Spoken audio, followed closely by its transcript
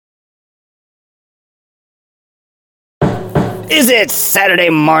Is it Saturday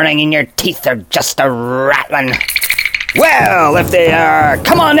morning and your teeth are just a-rattling? Well, if they are,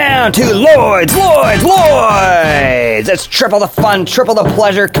 come on down to Lloyd's! It's triple the fun, triple the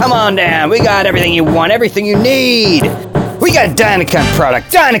pleasure. Come on down. We got everything you want, everything you need. We got Dynacont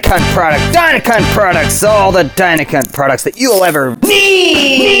products, all the Dynacont products that you'll ever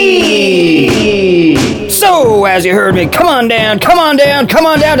need. So, as you heard me, come on down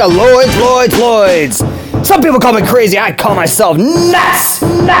to Lloyd's. Some people call me crazy, I call myself nuts.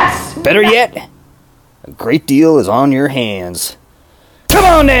 Better yet, a great deal is on your hands. Come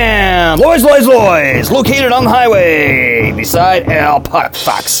on down, Lloyd's, located on the highway, beside Alpine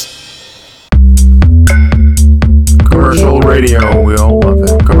Fox. Commercial radio, we all love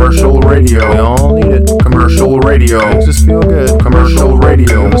it. Commercial radio, we all need it. Commercial radio, makes us feel good. Commercial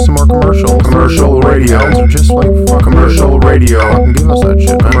radio, give us some more commercials. Commercial radio, ads are just like fun. Commercial radio, fucking give us that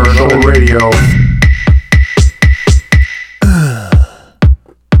shit, man. Commercial radio.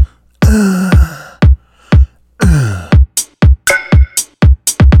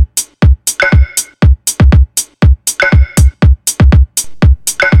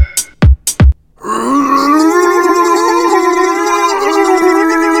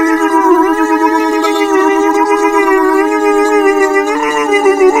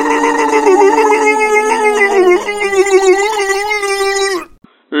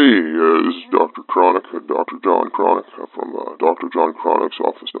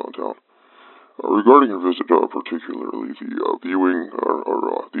 Office downtown. Regarding your visit, particularly the viewing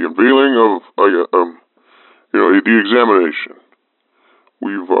or the unveiling of the examination.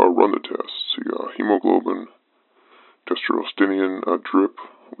 We've run the tests, the hemoglobin, testosterone drip.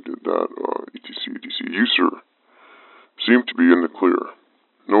 We did that. etc. You, sir, seem to be in the clear.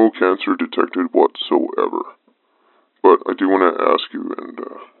 No cancer detected whatsoever. But I do want to ask you, and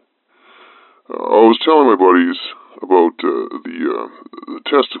I was telling my buddies about the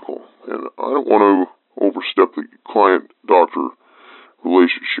testicle, and I don't want to overstep the client-doctor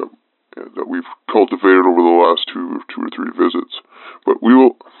relationship that we've cultivated over the last two or three visits. But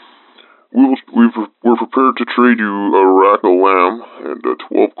we're prepared to trade you a rack of lamb and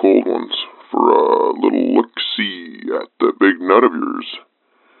 12 cold ones for a little look-see at the big nut of yours.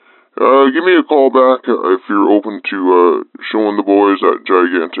 Give me a call back if you're open to showing the boys that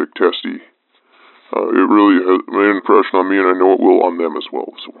gigantic testy. It really has made an impression on me, and I know it will on them as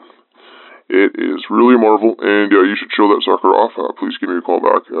well. So it is really a marvel, and you should show that sucker off. Please give me a call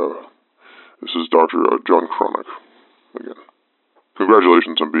back. This is Dr. John Cronick again.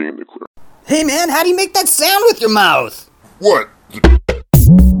 Congratulations on being in the clear. Hey man, how do you make that sound with your mouth? What?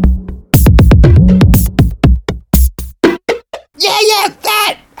 Yeah,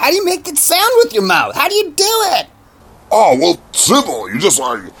 that! How do you make that sound with your mouth? How do you do it? Oh, well, simple. You just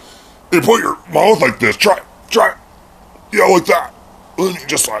you put your mouth like this. Try it. Yeah, like that. And then you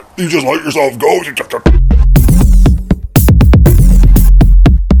just let yourself go.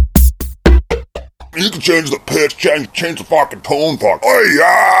 You can change the pitch, change the fucking tone, fuck. Oh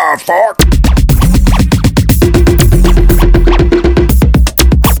yeah, fuck.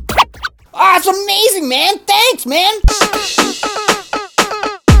 Oh, it's amazing, man. Thanks, man.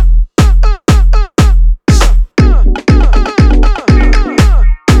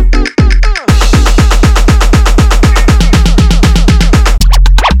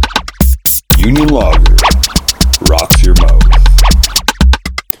 Union Lager rocks your mouth.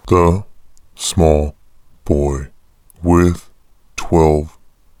 The small boy with 12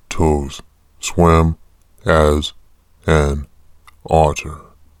 toes swam as an otter.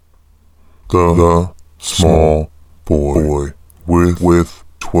 The small boy with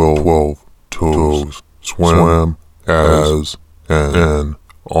 12 toes swam as an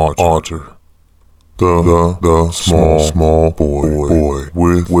otter. The small boy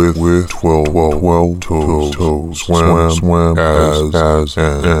with 12 toes swam as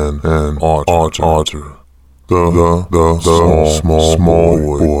an otter. The small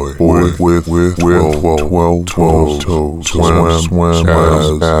boy with 12 toes swam as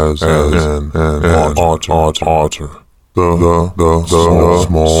an otter. The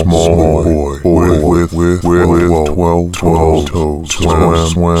small boy with 12 toes swam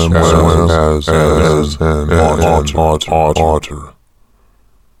as an otter.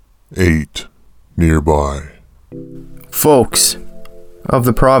 8 nearby. Folks of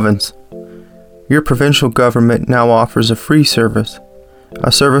the province, your provincial government now offers a free service.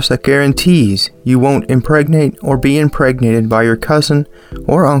 A service that guarantees you won't impregnate or be impregnated by your cousin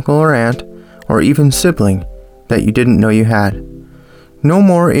or uncle or aunt or even sibling that you didn't know you had. No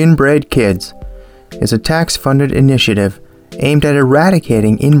More Inbred Kids is a tax-funded initiative aimed at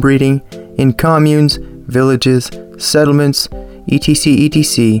eradicating inbreeding in communes, villages, settlements,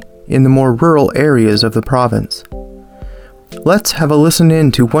 etc., in the more rural areas of the province. Let's have a listen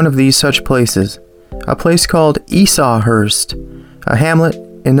in to one of these such places, a place called Esauhurst, a hamlet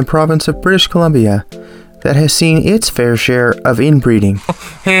in the province of British Columbia that has seen its fair share of inbreeding.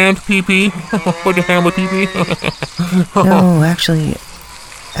 Hand pee-pee. Put your hand with pee-pee. No, actually,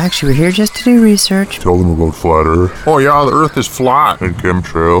 we're here just to do research. Tell them about flat Earth. Oh yeah, the Earth is flat. And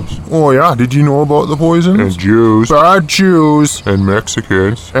chemtrails. Oh yeah, did you know about the poisons? And Jews. Bad Jews. And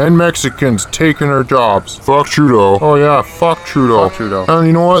Mexicans. And Mexicans taking our jobs. Fuck Trudeau. Oh yeah, fuck Trudeau. Fuck Trudeau. And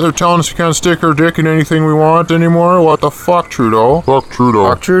you know what? They're telling us we can't stick our dick in anything we want anymore. What the fuck, Trudeau? Fuck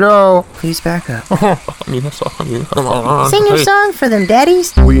Trudeau. Fuck Trudeau. Please back up. Come on. Sing your song for them,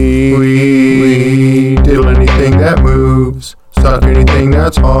 daddies. We diddle anything that moves, suck anything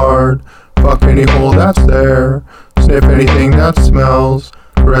that's hard, fuck any hole that's there, sniff anything that smells,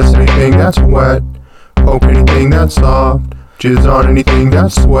 caress anything that's wet, poke anything that's soft, jizz on anything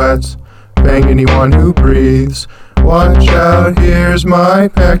that sweats, bang anyone who breathes. Watch out, here's my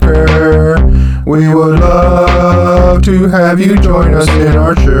pecker. We would love to have you join us in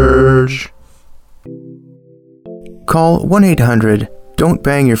our church. Call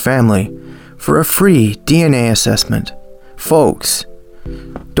 1-800-DON'T-BANG-YOUR-FAMILY for a free DNA assessment. Folks,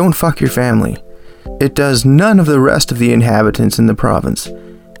 don't fuck your family. It does none of the rest of the inhabitants in the province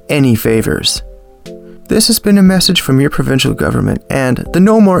any favors. This has been a message from your provincial government and the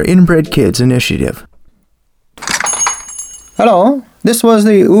No More Inbred Kids initiative. Hello, this was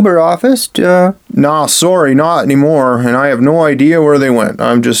the Uber office. Nah, sorry, not anymore, and I have no idea where they went.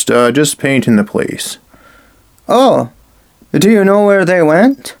 I'm just painting the place. Oh, do you know where they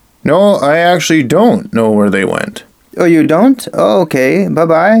went? No, I actually don't know where they went. Oh, you don't? Oh, okay,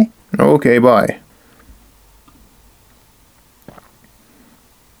 bye-bye. Okay, bye.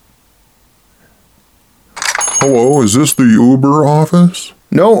 Hello, is this the Uber office?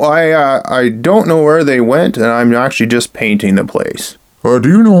 No, I don't know where they went, and I'm actually just painting the place. Do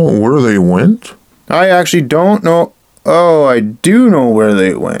you know where they went? I actually don't know. Oh, I do know where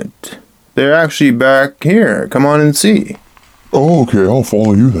they went. They're actually back here. Come on and see. Oh, okay, I'll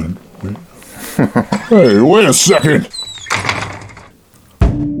follow you then. Hey, wait a second!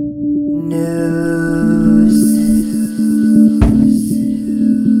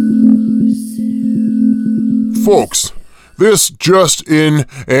 Folks, this just in,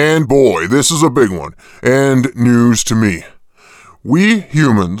 and boy, this is a big one, and news to me. We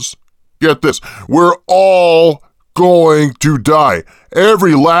humans, get this, we're all going to die.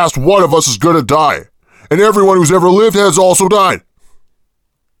 Every last one of us is gonna die. And everyone who's ever lived has also died.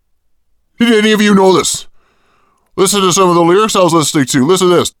 Did any of you know this? Listen to some of the lyrics I was listening to. Listen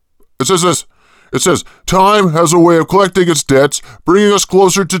to this. It says this. It says, time has a way of collecting its debts, bringing us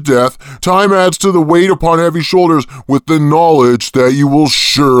closer to death. Time adds to the weight upon heavy shoulders with the knowledge that you will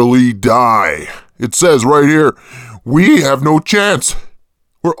surely die. It says right here, we have no chance.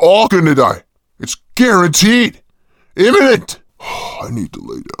 We're all going to die. It's guaranteed. Imminent. I need to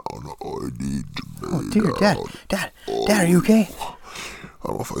lay down. I need to lay down. Dad, are you okay? I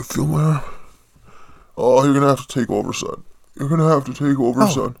don't know if I feel my arm. Oh, you're going to have to take over, son. You're going to have to take over,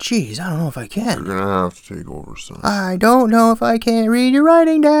 son. Oh, jeez, I don't know if I can. You're going to have to take over, son. I don't know if I can read your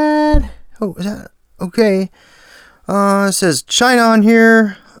writing, Dad. Oh, is that okay? It says China on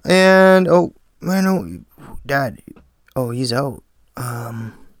here, and oh, I know, Dad. Oh, he's out.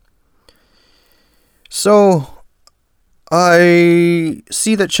 So I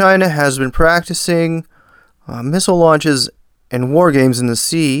see that China has been practicing missile launches and war games in the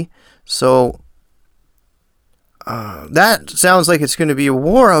sea. So that sounds like it's going to be a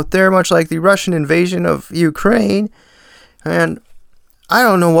war out there, much like the Russian invasion of Ukraine. And I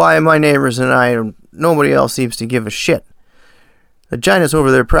don't know why my neighbors and nobody else seems to give a shit. China's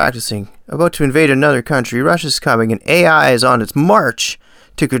over there practicing, about to invade another country. Russia's coming, and AI is on its march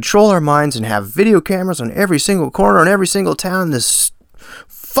to control our minds and have video cameras on every single corner, in every single town in this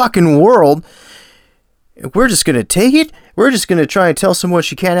fucking world. We're just going to take it. We're just going to try and tell someone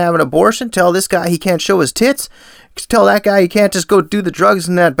she can't have an abortion. Tell this guy he can't show his tits. Tell that guy he can't just go do the drugs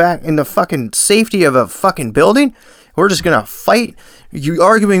in the fucking safety of a fucking building. We're just going to fight. You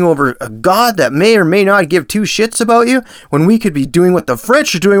arguing over a god that may or may not give two shits about you, when we could be doing what the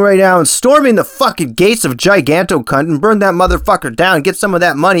French are doing right now and storming the fucking gates of Gigantocunt and burn that motherfucker down, get some of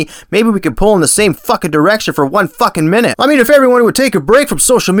that money. Maybe we could pull in the same fucking direction for 1 fucking minute. I mean, if everyone would take a break from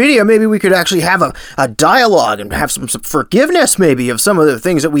social media, maybe we could actually have a dialogue and have some forgiveness maybe of some of the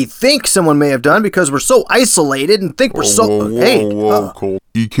things that we think someone may have done, because we're so isolated and think we're Whoa, Cole.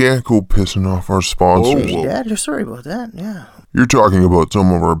 You can't go pissing off our sponsors. Whoa. Dad, you're sorry about that, yeah. You're talking about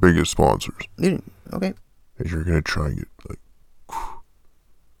some of our biggest sponsors. Okay. That you're going to try and get,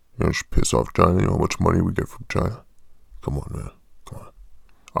 Just piss off China. You know how much money we get from China? Come on, man. Come on.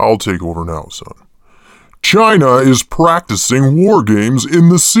 I'll take over now, son. China is practicing war games in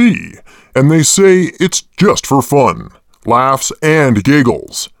the sea, and they say it's just for fun, laughs, and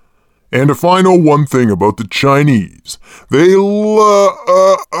giggles. And if I know one thing about the Chinese, they love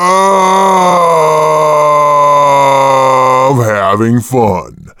having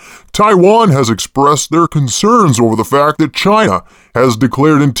fun. Taiwan has expressed their concerns over the fact that China has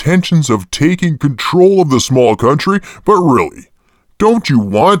declared intentions of taking control of the small country, but really, don't you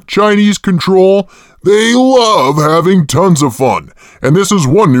want Chinese control? They love having tons of fun, and this is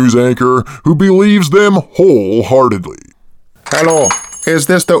one news anchor who believes them wholeheartedly. Hello, is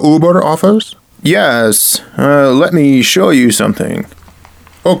this the Uber office? Yes, let me show you something.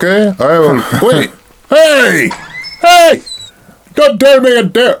 Okay, I will. Wait! Hey! Hey! Don't tell me a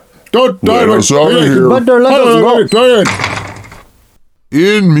dare! Don't tell me! Let us out of here! Let us go!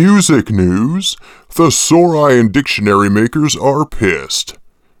 In music news, thesauri and dictionary makers are pissed.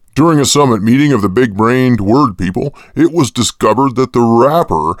 During a summit meeting of the big-brained word people, it was discovered that the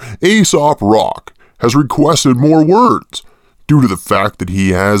rapper Aesop Rock has requested more words due to the fact that he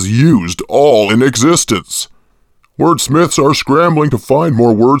has used all in existence. Wordsmiths are scrambling to find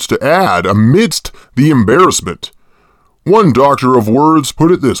more words to add amidst the embarrassment. One doctor of words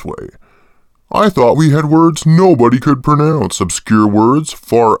put it this way: I thought we had words nobody could pronounce, obscure words,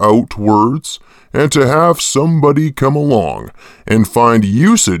 far-out words, and to have somebody come along and find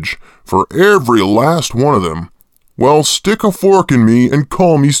usage for every last one of them, well, stick a fork in me and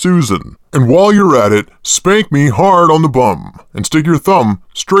call me Susan. And while you're at it, spank me hard on the bum and stick your thumb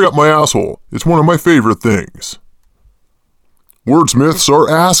straight up my asshole. It's one of my favorite things. Wordsmiths are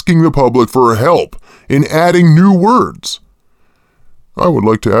asking the public for help in adding new words. I would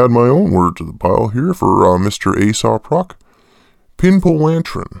like to add my own word to the pile here for Mr. Aesop Rock.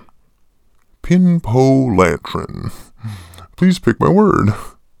 Pinpolantrin. Pinpolantrin. Please pick my word.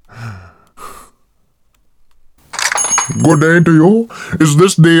 Good day to you. Is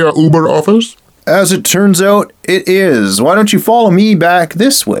this the Uber office? As it turns out, it is. Why don't you follow me back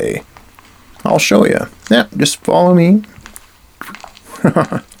this way? I'll show you. Yeah, just follow me.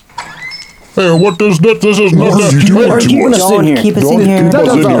 Hey, what is this? This is not that. Keep us in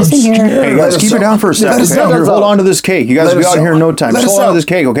here. Hey, guys, keep it down for a second. Okay? Here, hold on to this cake. You guys will be out here in no time. Just hold on to this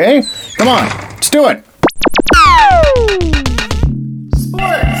cake, okay? Come on. Let's do it.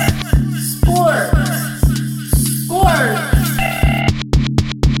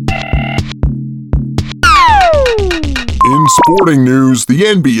 In sporting news, the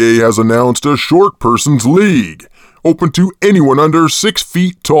NBA has announced a short person's league, open to anyone under 6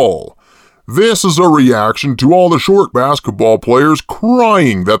 feet tall. This is a reaction to all the short basketball players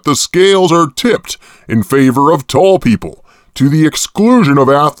crying that the scales are tipped in favor of tall people, to the exclusion of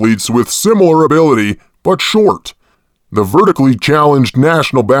athletes with similar ability but short. The Vertically Challenged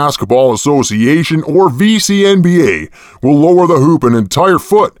National Basketball Association, or VCNBA, will lower the hoop an entire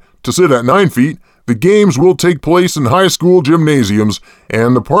foot to sit at 9 feet. The games will take place in high school gymnasiums,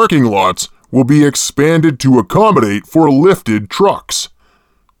 and the parking lots will be expanded to accommodate for lifted trucks.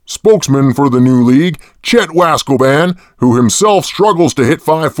 Spokesman for the new league, Chet Waskelban, who himself struggles to hit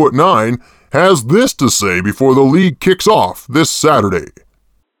 5'9", has this to say before the league kicks off this Saturday.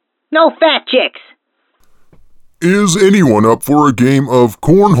 No fat chicks. Is anyone up for a game of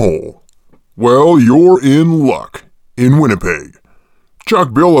cornhole? Well, you're in luck. In Winnipeg, Chuck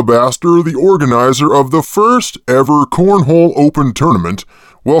Billabaster, the organizer of the first ever Cornhole Open tournament,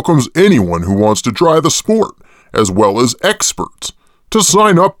 welcomes anyone who wants to try the sport, as well as experts, to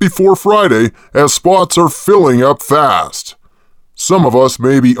sign up before Friday, as spots are filling up fast. Some of us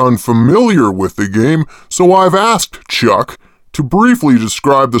may be unfamiliar with the game, so I've asked Chuck to briefly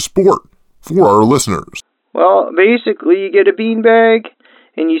describe the sport for our listeners. Well, basically, you get a beanbag,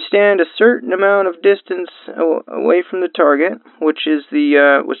 and you stand a certain amount of distance away from the target, which is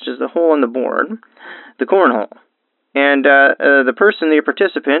the hole in the board, the cornhole. And the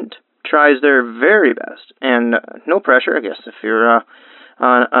participant, tries their very best, and no pressure, I guess, if you're a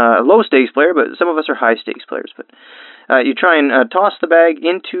low-stakes player, but some of us are high-stakes players. But you try and toss the bag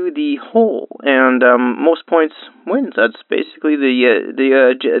into the hole, and most points wins. That's basically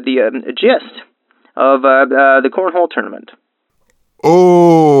the gist of the cornhole tournament.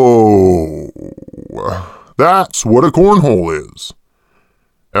 Oh, that's what a cornhole is.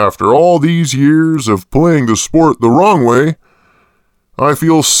 After all these years of playing the sport the wrong way, I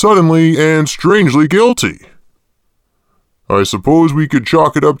feel suddenly and strangely guilty. I suppose we could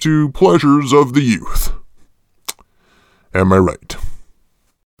chalk it up to pleasures of the youth. Am I right?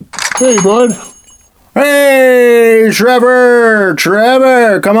 Hey, bud. Hey, Trevor!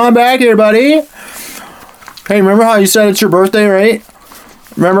 Trevor, come on back here, buddy. Hey, remember how you said it's your birthday, right?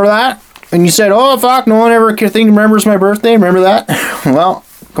 Remember that? And you said, oh, fuck, no one ever remembers my birthday. Remember that? Well,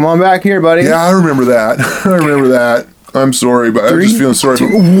 come on back here, buddy. Yeah, I remember that. I remember that. I'm sorry, but I'm just feeling sorry for...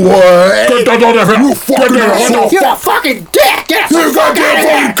 What? You fucking dick! Get You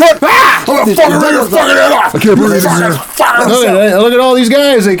goddamn fucking cut! I'm gonna fucking rip your fucking head off! I can't breathe in here. Look at all these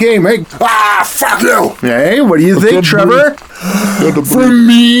guys that came. Hey, Fuck you! hey, what do you think, Trevor? For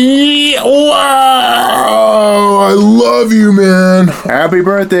me? Wow! I love you, man. Happy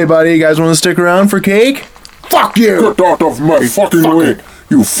birthday, buddy. You guys want to stick around for cake? Fuck you! Get out of my fucking way,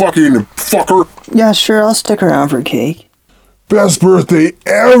 you fucking fucker! Yeah, sure, I'll stick around for cake. Best birthday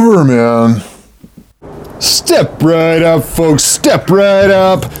ever, man. Step right up, folks. Step right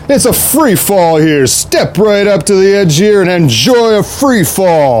up. It's a free fall here. Step right up to the edge here and enjoy a free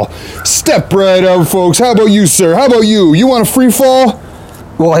fall. Step right up, folks. How about you, sir? How about you? You want a free fall?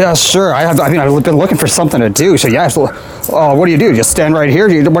 Well, yeah, sure. I've been looking for something to do. So yeah. So, what do you do? Just stand right here?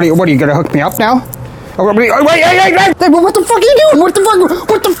 What are you gonna hook me up now? Oh, wait, hey, what the fuck are you doing? What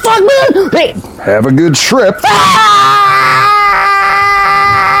the fuck, man? Hey, Have a good trip.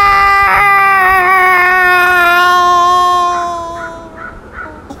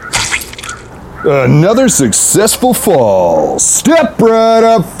 Another successful fall. Step right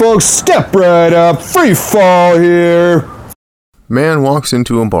up, folks. Step right up. Free fall here. Man walks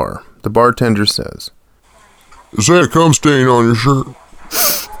into a bar. The bartender says, Is that cum stain on your shirt?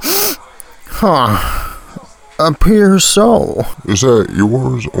 appears so. Is that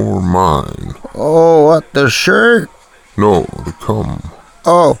yours or mine? Oh, what, the shirt? No, the cum.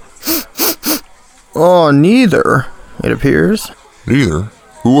 Oh, neither, it appears. Neither.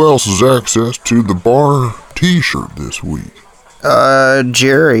 Who else has access to the bar t-shirt this week?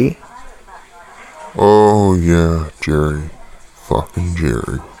 Jerry. Oh, yeah, Jerry. Fucking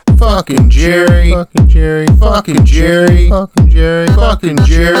Jerry. Fucking Jerry. Fucking Jerry. Fucking Jerry. Fucking Jerry. Fucking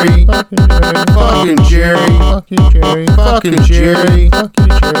Jerry. Fucking Jerry. Fucking Jerry. Fucking Jerry.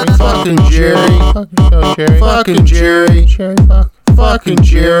 Fucking Jerry. Fucking Jerry. Fucking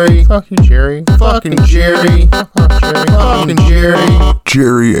Jerry. Fucking Jerry. Fucking Jerry. Fucking Jerry.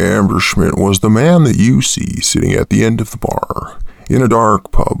 Jerry Amberschmidt was the man that you see sitting at the end of the bar, in a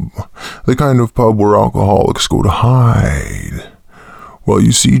dark pub, the kind of pub where alcoholics go to hide. Well,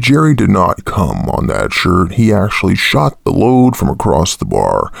 you see, Jerry did not come on that shirt. He actually shot the load from across the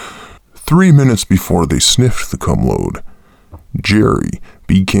bar. 3 minutes before they sniffed the cum load, Jerry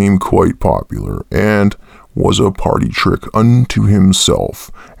became quite popular and was a party trick unto himself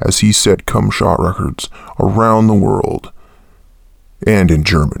as he set cum shot records around the world and in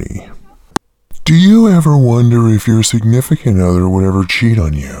Germany. Do you ever wonder if your significant other would ever cheat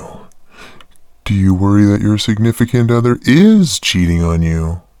on you? Do you worry that your significant other is cheating on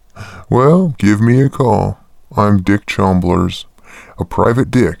you? Well, give me a call. I'm Dick Chomblers, a private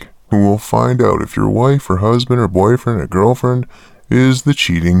dick who will find out if your wife or husband or boyfriend or girlfriend is the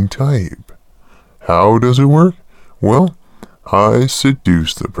cheating type. How does it work? Well, I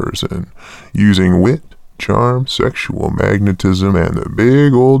seduce the person using wit, charm, sexual magnetism, and the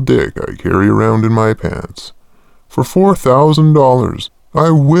big old dick I carry around in my pants. For $4,000, I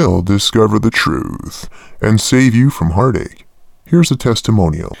will discover the truth and save you from heartache. Here's a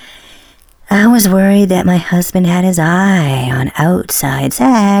testimonial. I was worried that my husband had his eye on outside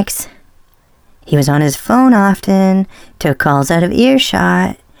sex. He was on his phone often, took calls out of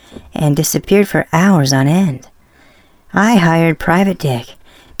earshot, and disappeared for hours on end. I hired Private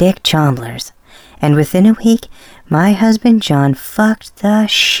Dick Chomblers, and within a week, my husband John fucked the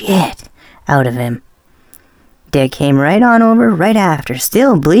shit out of him. Dick came right on over right after,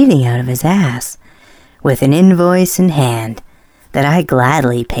 still bleeding out of his ass, with an invoice in hand that I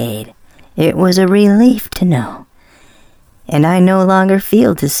gladly paid. It was a relief to know, and I no longer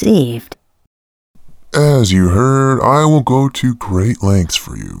feel deceived. As you heard, I will go to great lengths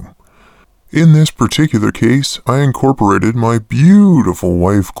for you. In this particular case, I incorporated my beautiful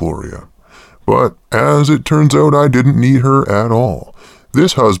wife, Gloria. But as it turns out, I didn't need her at all.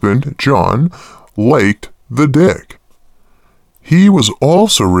 This husband, John, liked the dick. He was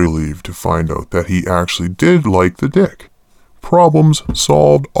also relieved to find out that he actually did like the dick. Problems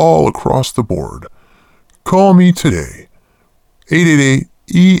solved all across the board. Call me today.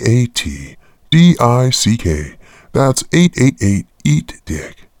 888-EAT-DICK. That's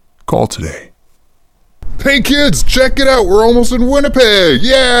 888-EAT-DICK. Call today. Hey kids, check it out. We're almost in Winnipeg.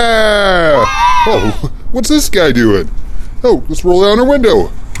 Yeah! Oh, what's this guy doing? Oh, let's roll down our window.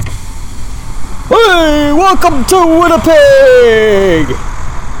 Hey, welcome to Winnipeg!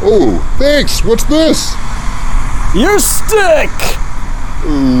 Oh, thanks. What's this? Your stick!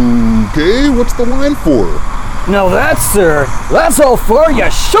 Okay, what's the line for? Now that, sir, that's all for you.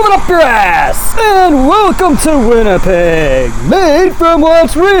 Shove it up your ass! And welcome to Winnipeg, made from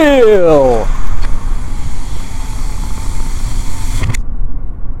what's real!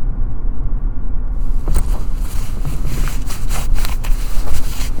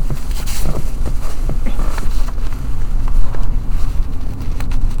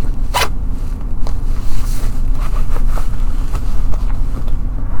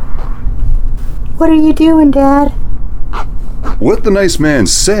 What are you doing, Dad? What the nice man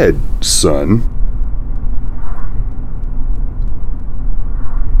said, son.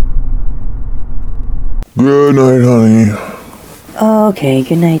 Good night, honey. Okay,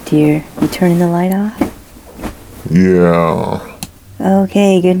 good night, dear. You turning the light off? Yeah.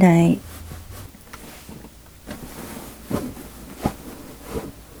 Okay, good night.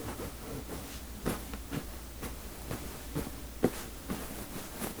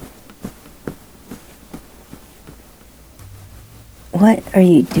 What are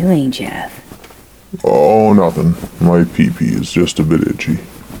you doing, Jeff? Oh, nothing. My pee-pee is just a bit itchy.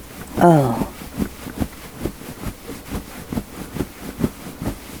 Oh.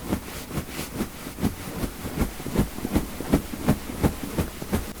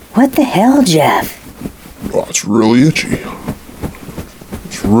 What the hell, Jeff? Oh, it's really itchy.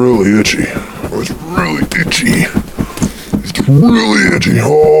 It's really itchy. Oh, it's really itchy. It's really itchy.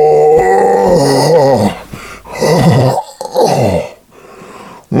 Oh.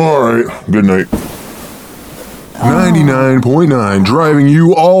 Alright, good night. 99.9, driving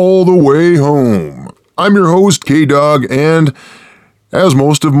you all the way home. I'm your host, K-Dog, and as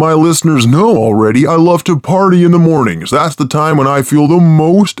most of my listeners know already, I love to party in the mornings. That's the time when I feel the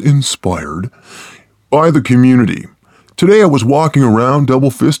most inspired by the community. Today I was walking around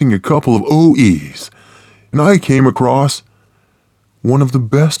double-fisting a couple of OEs, and I came across one of the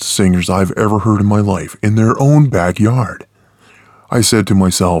best singers I've ever heard in my life in their own backyard. I said to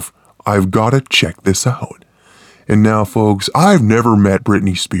myself, I've got to check this out. And now, folks, I've never met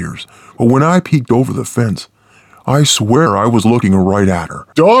Britney Spears, but when I peeked over the fence, I swear I was looking right at her.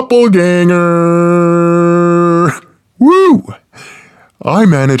 Doppelganger! Woo! I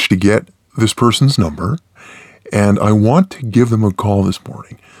managed to get this person's number, and I want to give them a call this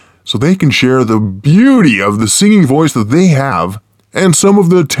morning so they can share the beauty of the singing voice that they have and some of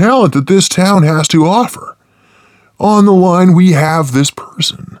the talent that this town has to offer. On the line, we have this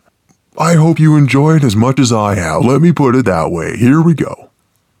person. I hope you enjoy it as much as I have. Let me put it that way. Here we go.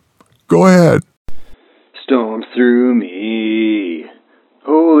 Go ahead. Storm through me,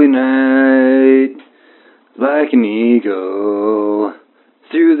 holy night, like an eagle,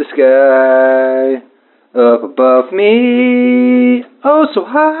 through the sky, up above me, oh so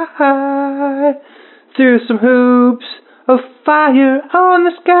high, through some hoops of fire on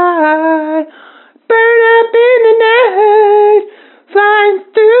the sky, burn up in the night, flying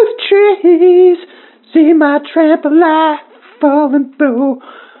through the trees, see my tramp of life falling below.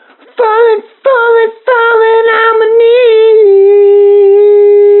 Falling on my knees.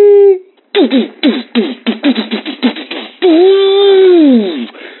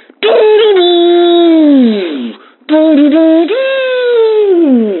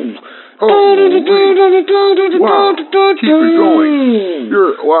 Wow, keep it going.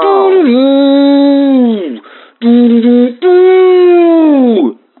 Wow.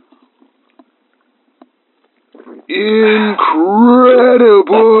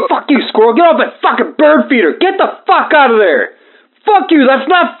 Incredible. Fuck you, squirrel. Get off that fucking bird feeder. Get the fuck out of there. Fuck you. That's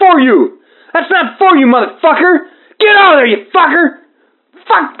not for you. That's not for you, motherfucker. Get out of there, you fucker.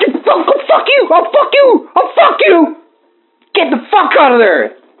 Fuck you. Fuck you. I'll fuck you. I'll fuck you. Get the fuck out of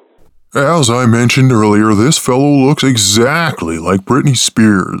there. As I mentioned earlier, this fellow looks exactly like Britney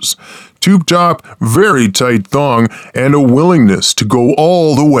Spears. Tube top, very tight thong, and a willingness to go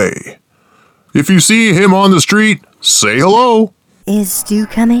all the way. If you see him on the street, say hello. Is Stu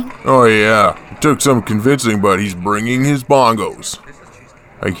coming? Oh yeah, it took some convincing, but he's bringing his bongos.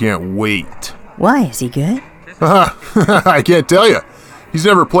 I can't wait. Why, is he good? I can't tell you. He's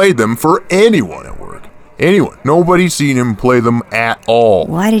never played them for anyone at work. Anyone. Nobody's seen him play them at all.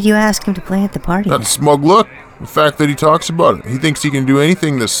 Why did you ask him to play at the party? That smug look. The fact that he talks about it. He thinks he can do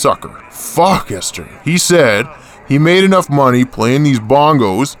anything, this sucker. Fuck Esther. He said he made enough money playing these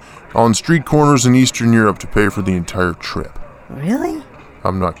bongos on street corners in Eastern Europe to pay for the entire trip. Really?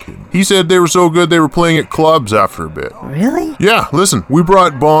 I'm not kidding. He said they were so good they were playing at clubs after a bit. Really? Yeah, listen, we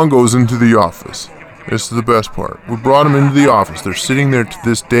brought bongos into the office. This is the best part. We brought them into the office. They're sitting there to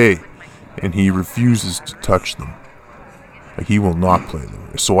this day, and he refuses to touch them. Like, he will not play the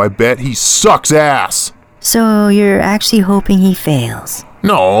race. So I bet he sucks ass. So you're actually hoping he fails?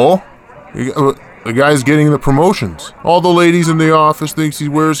 No. The guy's getting the promotions. All the ladies in the office thinks he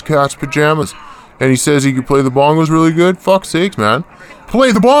wears cat's pajamas. And he says he can play the bongos really good. Fuck's sakes, man.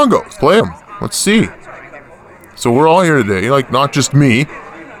 Play the bongos. Play them. Let's see. So we're all here today. Like, not just me.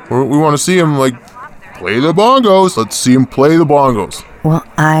 We want to see him, like, play the bongos. Let's see him play the bongos. Well,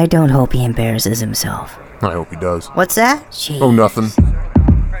 I don't hope he embarrasses himself. I hope he does. What's that? Jeez. Oh, nothing.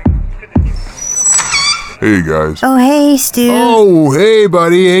 Hey, guys. Oh, hey, Stu. Oh, hey,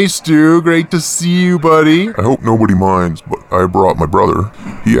 buddy. Hey, Stu. Great to see you, buddy. I hope nobody minds, but I brought my brother.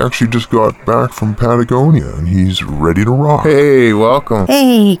 He actually just got back from Patagonia, and he's ready to rock. Hey, welcome.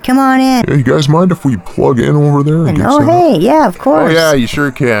 Hey, come on in. Yeah, you guys mind if we plug in over there? And Oh, hey, yeah, of course. Oh, yeah, you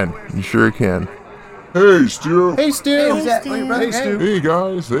sure can. You sure can. Hey, Stu. Hey, Stu. Hey, Stu. Hey, Stu. Hey,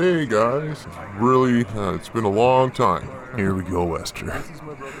 guys. Hey, guys. Really, it's been a long time. Here we go, Lester.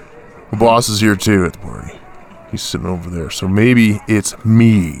 The boss is here too at the party. He's sitting over there, so maybe it's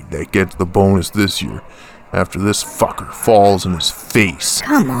me that gets the bonus this year after this fucker falls in his face.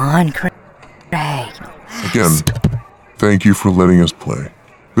 Come on, Craig. Again, thank you for letting us play.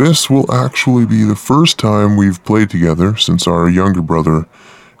 This will actually be the first time we've played together since our younger brother,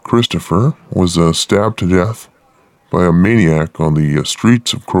 Christopher, was stabbed to death by a maniac on the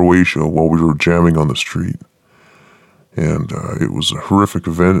streets of Croatia while we were jamming on the street. And it was a horrific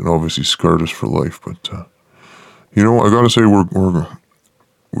event and obviously scarred us for life, but you know, I gotta say,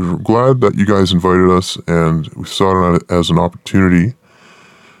 we're glad that you guys invited us, and we saw it as an opportunity,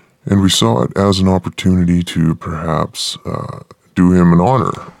 and we saw it as an opportunity to perhaps do him an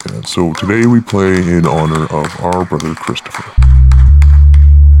honor. And so today we play in honor of our brother Christopher.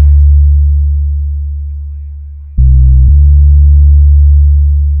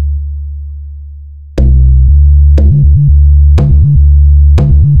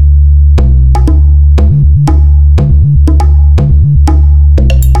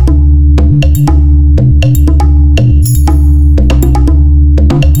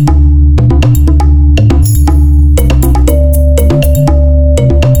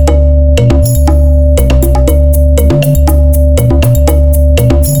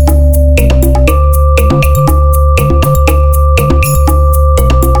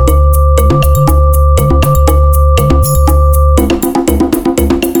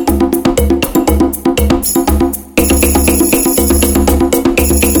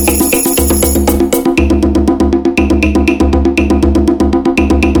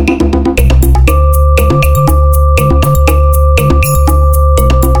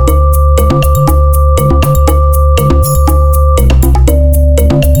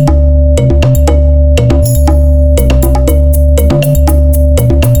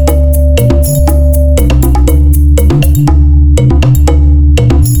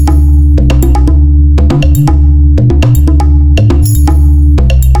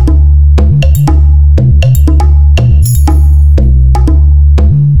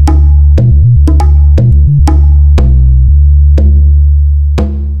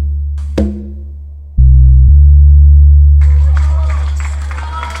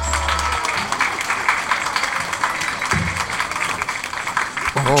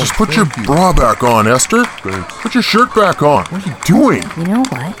 Just put your bra back on, Esther. Thanks. Put your shirt back on. What are you doing? You know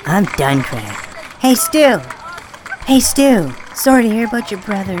what? I'm done, Craig. Hey, Stu. Hey, Stu. Sorry to hear about your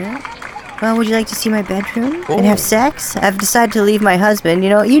brother. Well, would you like to see my bedroom and have sex? I've decided to leave my husband.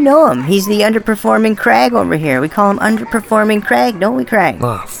 You know him. He's the underperforming Craig over here. We call him underperforming Craig, don't we, Craig?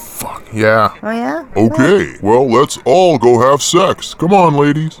 Ah, fuck. Yeah. Oh, yeah? Okay, well, let's all go have sex. Come on,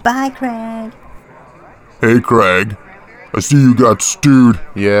 ladies. Bye, Craig. Hey, Craig. I see you got stewed.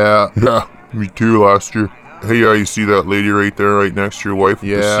 Yeah. Yeah, me too last year. Hey, you see that lady right there, right next to your wife with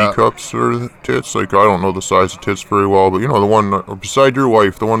the Yeah. C cups or the tits? Like, I don't know the size of tits very well, but you know, the one beside your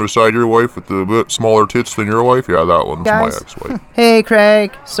wife, the one beside your wife with the bit smaller tits than your wife? Yeah, that one's Guys. my ex-wife. Hey,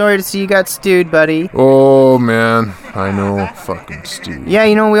 Craig. Sorry to see you got stewed, buddy. Oh, man. I know. Fucking Steve. Yeah,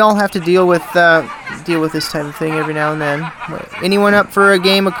 we all have to deal with this type of thing every now and then. Anyone up for a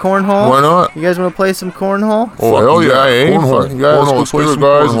game of cornhole? Why not? You guys want to play some cornhole? Oh, hell yeah, eh? cornhole. Fuck, yeah, Cornhole, let's go let's play do it, some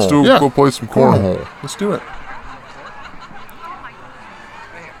guys. cornhole. Let's do Yeah. go play some cornhole. Let's do it.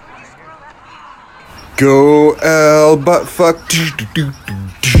 Go L butt fuck.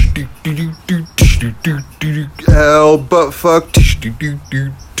 L butt fuck.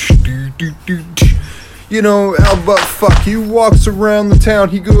 You know, Al butt fuck, he walks around the town,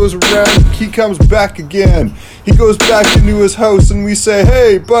 he goes around, he comes back again. He goes back into his house and we say,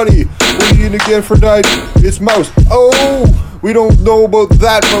 hey buddy, what are you eating again for night? It's mouse. Oh, We don't know about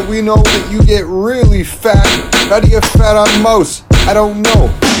that, but we know that you get really fat. How do you get fat on mouse? I don't know.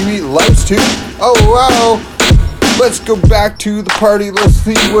 You eat lice too? Oh wow. Let's go back to the party. Let's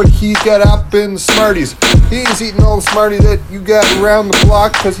see what he got up in the Smarties. He's eating all the Smarties that you got around the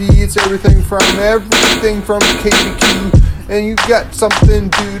block, because he eats everything from K to Q. And you got something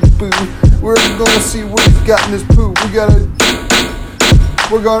doo-doo-boo. We're gonna see what he's got in his poo.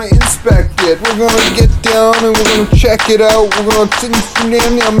 We're gonna inspect it. We're gonna get down and we're gonna check it out. We're gonna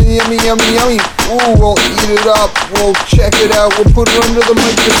yummy. Ooh, we'll eat it up. We'll check it out. We'll put it under the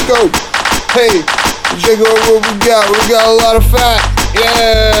microscope. Hey, check out what we got. We got a lot of fat.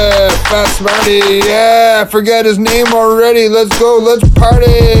 Yeah, Fat Smarty. Yeah, I forgot his name already. Let's go. Let's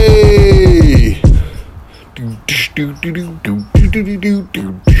party.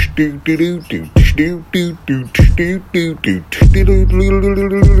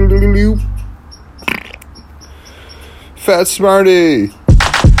 Fat Smarty.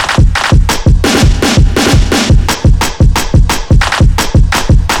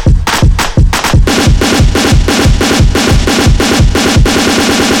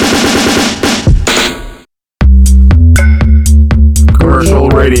 Commercial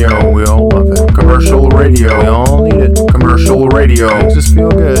radio, we all love it. Commercial radio, we all need it. Commercial radio, makes us feel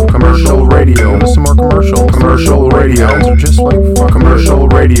good. Commercial radio, give us some more commercials. Commercial radio, ads are just like fun. Commercial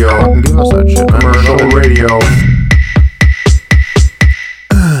radio, give us that shit.